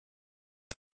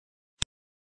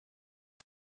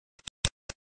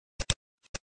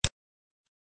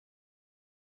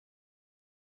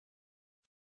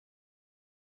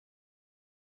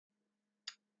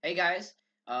Hey guys,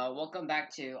 welcome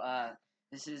back to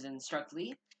this is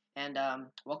Instructly, and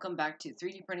welcome back to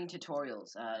 3D printing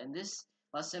tutorials. In this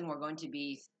lesson, we're going to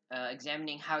be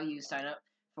examining how you sign up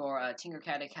for a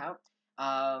TinkerCAD account.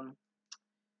 Um,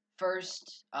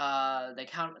 First, the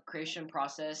account creation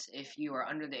process if you are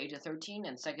under the age of 13,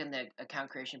 and second, the account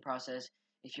creation process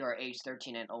if you are age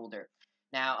 13 and older.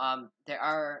 Now, there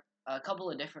are a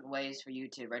couple of different ways for you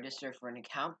to register for an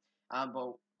account,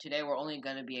 but today we're only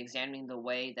going to be examining the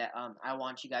way that I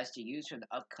want you guys to use for the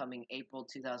upcoming April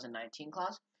 2019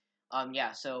 class.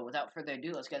 Yeah, so without further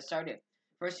ado, let's get started.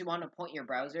 First, you want to point your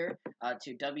browser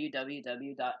to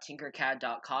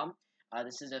www.tinkercad.com.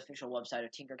 This is the official website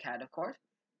of TinkerCAD, of course.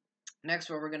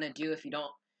 Next, what we're gonna do if you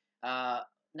don't, uh,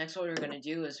 next what we're gonna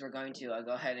do is we're going to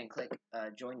go ahead and click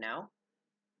join now.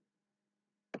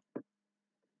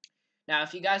 Now,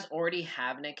 if you guys already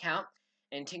have an account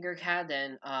in TinkerCAD,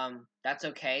 then that's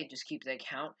okay. Just keep the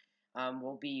account.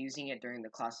 We'll be using it during the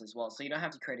class as well, so you don't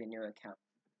have to create a new account.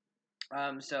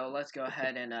 So let's go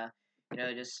ahead and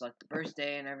just select the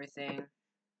birthday and everything.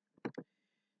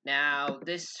 Now,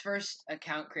 this first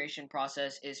account creation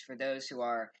process is for those who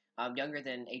are younger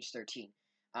than age 13.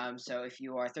 So if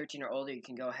you are 13 or older, you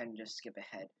can go ahead and just skip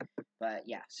ahead. But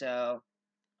yeah, so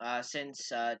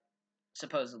since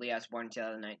supposedly I was born in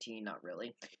 2019, not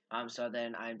really. So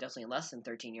then I'm definitely less than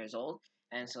 13 years old,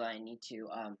 and so I need to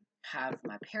have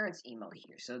my parents' email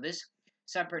here. So this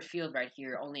separate field right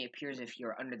here only appears if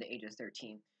you're under the age of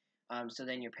 13. So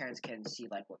then your parents can see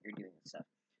like what you're doing and stuff.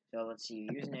 So let's see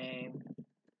your username,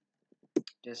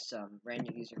 just some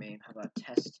random username. How about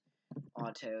test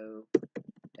auto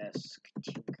desk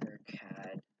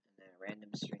tinkercad, and then a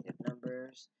random string of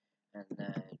numbers, and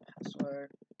then password,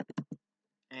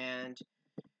 and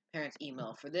parents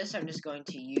email. For this, I'm just going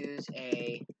to use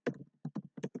a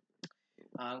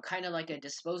kind of like a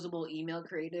disposable email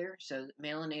creator. So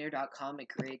mailinator.com, it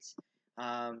creates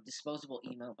disposable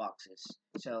email boxes.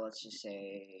 So let's just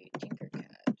say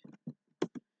tinkercad.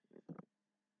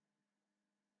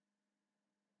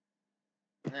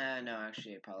 No,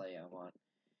 actually, probably I want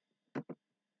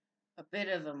a bit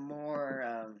of a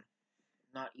more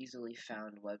not easily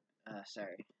found web.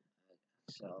 Sorry.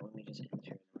 So let me just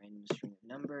enter a random string of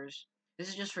numbers. This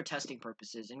is just for testing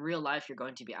purposes. In real life, you're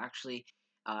going to be actually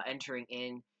entering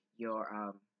in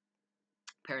your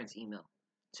parents' email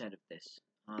instead of this.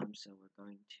 So we're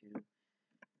going to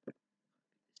put this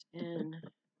in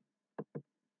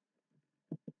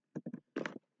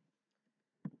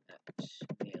at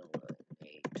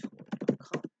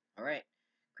mailinator.com. All right,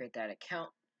 create that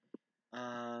account.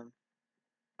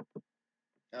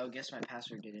 Oh, guess my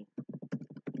password didn't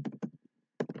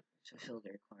fulfill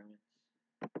the requirements.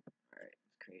 All right,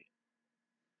 let's create.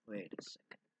 Wait a second.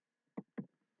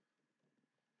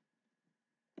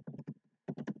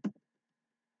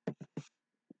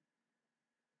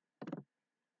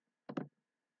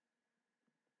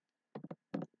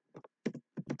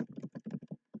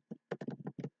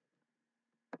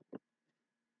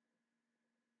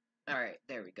 All right,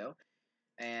 there we go.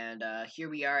 And here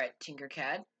we are at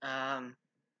TinkerCAD.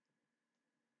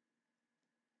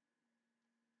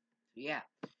 Yeah,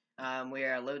 we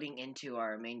are loading into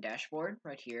our main dashboard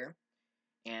right here,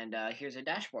 and here's a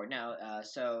dashboard. Now,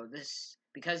 so this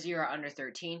because you are under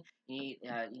 13, you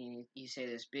say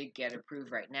this big get approved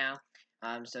right now.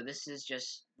 So this is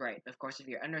just right. Of course, if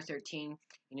you're under 13,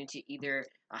 you need to either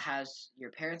have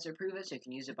your parents approve it, so you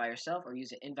can use it by yourself, or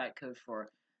use an invite code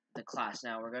for the class.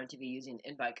 Now, we're going to be using the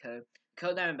invite code. The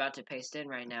code that I'm about to paste in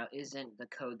right now isn't the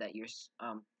code that you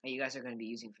guys are going to be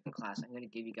using for the class. I'm going to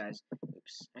give you guys,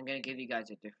 I'm going to give you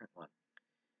guys a different one.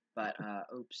 But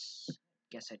oops,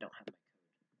 guess I don't have my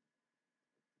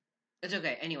code. It's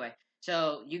okay. Anyway,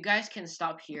 so you guys can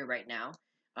stop here right now.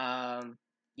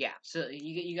 Yeah, so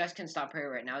you guys can stop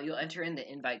here right now. You'll enter in the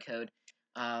invite code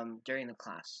during the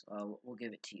class. We'll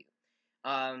give it to you.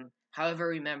 However,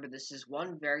 remember, this is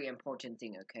one very important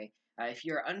thing, okay? If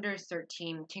you're under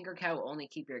 13, TinkerCAD will only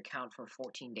keep your account for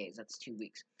 14 days. That's 2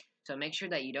 weeks. So make sure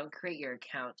that you don't create your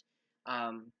account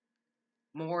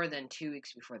more than 2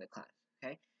 weeks before the class,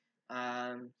 okay?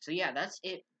 So yeah, that's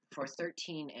it for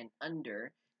 13 and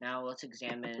under. Now let's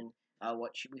examine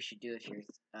what we should do if you're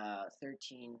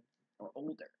 13 or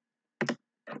older.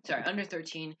 Sorry, under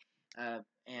 13 and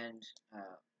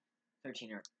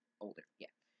 13 or older. Yeah.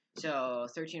 So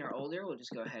 13 or older, we'll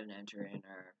just go ahead and enter in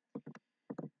our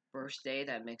birthday.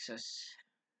 That makes us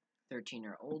 13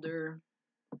 or older.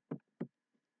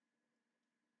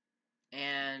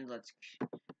 And let's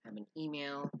have an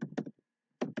email.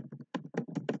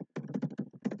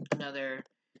 Another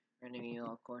random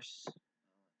email, of course.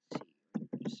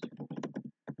 Let's see.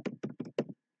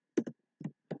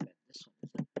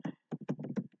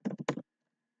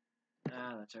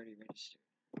 Wow, that's already registered.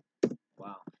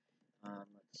 Wow. Let's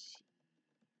see.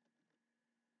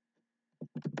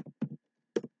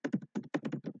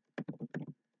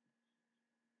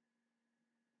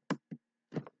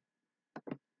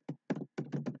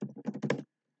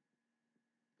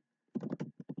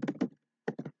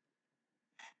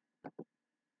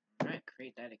 All right,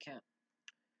 create that account.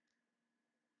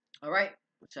 All right,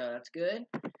 so that's good.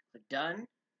 Click done.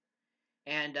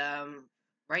 And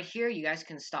right here, you guys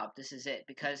can stop. This is it,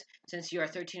 because since you are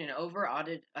 13 and over,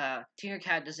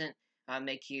 TinkerCAD doesn't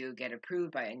make you get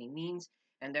approved by any means,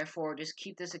 and therefore just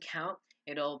keep this account.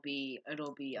 It'll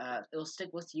stick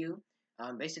with you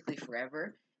basically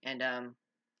forever. And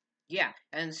yeah,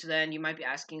 and so then you might be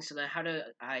asking, so then how do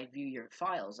I view your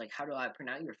files? Like, how do I print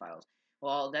out your files?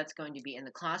 Well, that's going to be in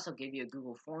the class. I'll give you a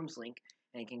Google Forms link,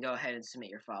 and you can go ahead and submit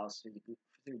your files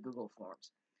through Google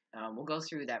Forms. We'll go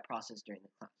through that process during the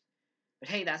class. But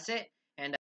hey, that's it. And